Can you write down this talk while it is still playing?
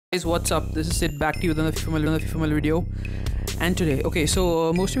Guys, what's up? This is Sid back to you with another FIFA video. And today,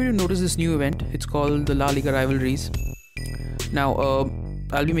 most of you noticed this new event. It's called the La Liga Rivalries. Now,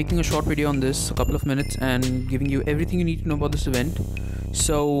 I'll be making a short video on this, a couple of minutes, and giving you everything you need to know about this event.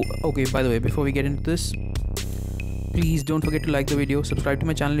 So, by the way, before we get into this, please don't forget to like the video, subscribe to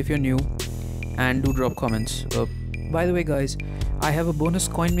my channel if you're new, and do drop comments. By the way, guys, I have a bonus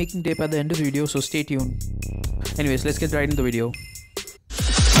coin making tip at the end of the video, so stay tuned. Anyways, let's get right into the video.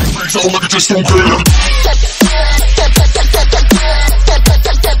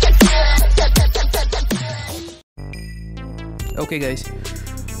 Okay guys,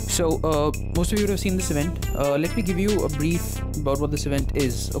 so most of you would have seen this event. Let me give you a brief about what this event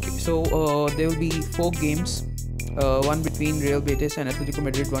is. Okay, so there will be 4 games, one between Real Betis and Atletico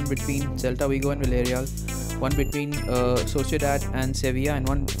Madrid, one between Celta Vigo and Villarreal, one between Sociedad and Sevilla, and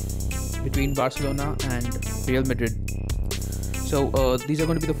one between Barcelona and Real Madrid. So these are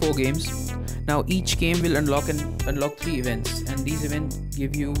going to be the 4 games. Now each game will unlock 3 events, and these events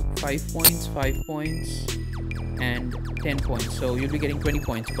give you 5 points, 5 points, and 10 points. So you'll be getting 20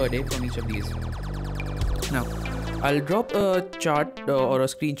 points per day from each of these. Now I'll drop a chart or a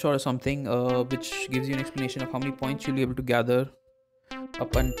screenshot or something which gives you an explanation of how many points you'll be able to gather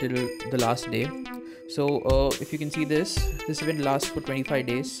up until the last day. So if you can see this event lasts for 25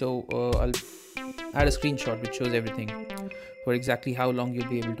 days. So I'll add a screenshot which shows everything for exactly how long you'll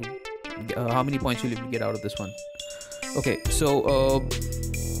be able to how many points you'll be able to get out of this one. Okay, so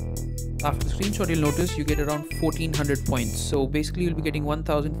after the screenshot, you'll notice you get around 1400 points. So basically you'll be getting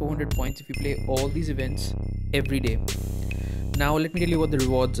 1400 points if you play all these events every day. Now let me tell you what the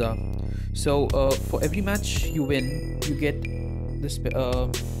rewards are. So for every match you win, you get this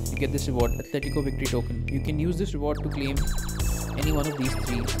reward, Atletico Victory Token. You can use this reward to claim any one of these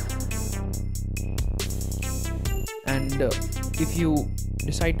 3. And if you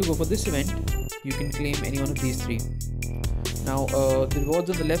decide to go for this event, you can claim any one of these 3. Now the rewards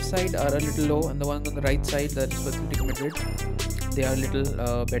on the left side are a little low, and the ones on the right side, that is for Atletico Madrid, they are a little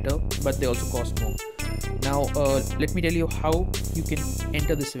better, but they also cost more. Now let me tell you how you can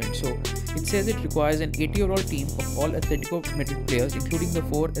enter this event. So it says it requires an 80 overall team of all Atletico Madrid players, including the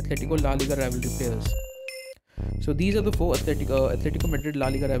 4 Atletico La Liga rivalry players. So these are the 4 Atletico Madrid La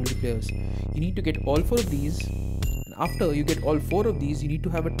Liga rivalry players. You need to get all 4 of these. After you get all 4 of these, you need to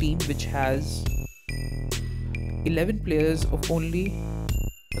have a team which has 11 players of only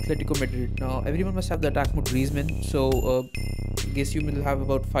Atletico Madrid. Now everyone must have the attack mode Griezmann, so I guess you will have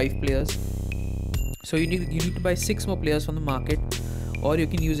about 5 players. So you need to buy 6 more players from the market, or you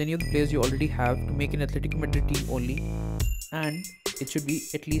can use any of the players you already have to make an Atletico Madrid team only, and it should be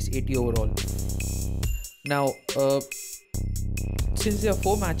at least 80 overall. Now since there are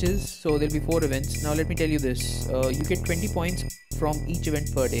 4 matches, so there'll be 4 events. Now let me tell you this, you get 20 points from each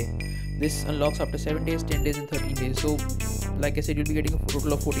event per day. This unlocks after 7 days, 10 days and 13 days. So like I said, you'll be getting a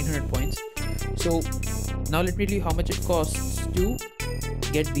total of 1400 points. So now let me tell you how much it costs to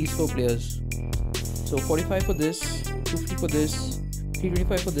get these 4 players. So 45 for this, 250 for this,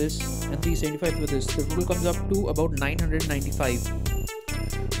 325 for this, and 375 for this. The total comes up to about 995.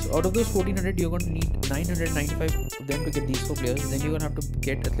 So out of those 1400, you're going to need 995 of them to get these 4 players. Then you're going to have to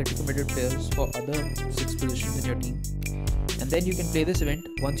get Atletico Madrid players for other 6 positions in your team. And then you can play this event.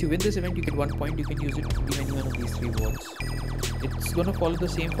 Once you win this event, you get 1 point. You can use it to claim any one of these 3 rewards. It's going to follow the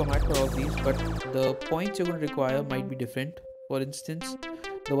same format for all these, but the points you're going to require might be different. For instance,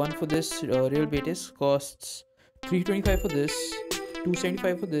 the one for this Real Betis costs 325 for this,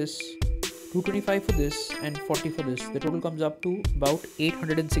 275 for this, 225 for this, and 40 for this. The total comes up to about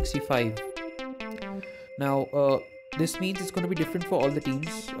 865. Now this means it's going to be different for all the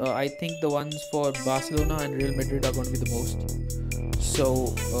teams. I think the ones for Barcelona and Real Madrid are going to be the most.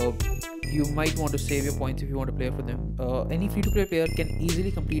 So you might want to save your points if you want to play for them. Any free-to-play player can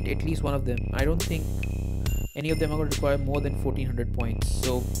easily complete at least one of them. I don't think any of them are going to require more than 1400 points.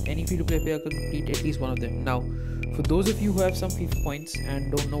 So any free-to-play player can complete at least one of them. Now for those of you who have some FIFA points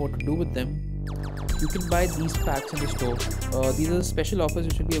and don't know what to do with them, you can buy these packs in the store. These are the special offers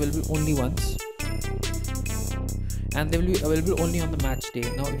which will be available only once, and they will be available only on the match day.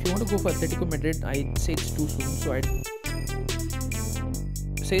 Now if you want to go for Atletico Madrid, I'd say it's too soon, so I'd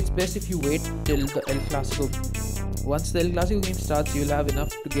say it's best if you wait till the El Clasico. Once the El Clasico game starts, you'll have enough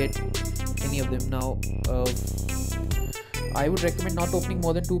to get any of them. Now I would recommend not opening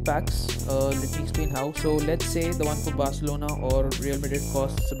more than 2 packs. Let me explain how. So let's say the one for Barcelona or Real Madrid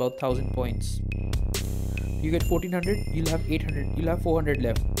costs about 1000 points. You get 1400, you'll have 800, you'll have 400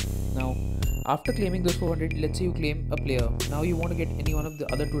 left. Now after claiming those 400, let's say you claim a player. Now you want to get any one of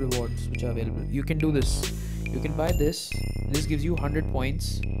the other 2 rewards which are available. You can do this. You can buy this. This gives you 100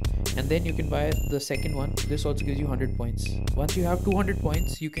 points, and then you can buy the second one. This also gives you 100 points. Once you have 200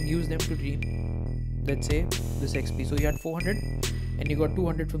 points, you can use them to redeem, let's say, this XP. So you had 400 and you got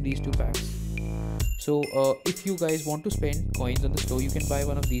 200 from these two packs. So if you guys want to spend coins on the store, you can buy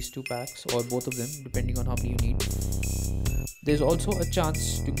one of these two packs or both of them, depending on how many you need. There's also a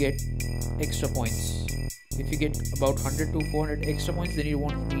chance to get extra points. If you get about 100 to 400 extra points, then you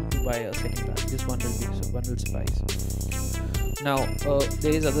won't need to buy a second pack. This one will suffice. Now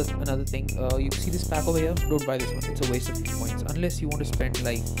there is another thing. You see this pack over here? Don't buy this one. It's a waste of 50 points. Unless you want to spend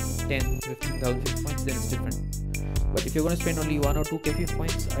like 10, 15,000 50 points, then it's different. But if you're going to spend only 1 or 2k 50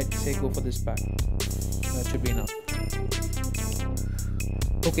 points, I'd say go for this pack. That should be enough.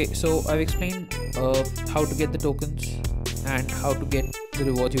 Okay, so I've explained how to get the tokens and how to get the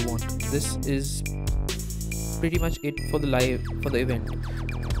rewards you want. This is pretty much it for the event.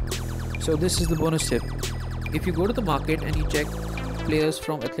 So this is the bonus tip. If you go to the market and you check players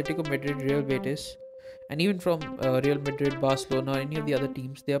from Atletico Madrid, Real Betis, and even from Real Madrid, Barcelona, or any of the other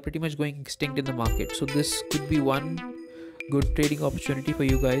teams, they are pretty much going extinct in the market. So this could be one good trading opportunity for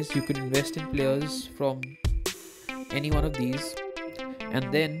you guys. You can invest in players from any one of these,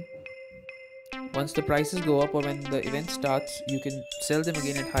 and then once the prices go up or when the event starts, you can sell them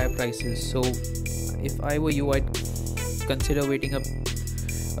again at higher prices. So if I were you, I'd consider waiting up,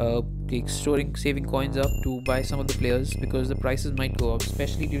 saving coins up to buy some of the players, because the prices might go up,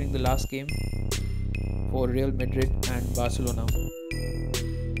 especially during the last game for Real Madrid and Barcelona.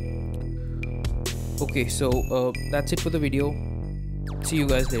 Okay, so that's it for the video. See you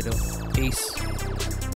guys later. Peace.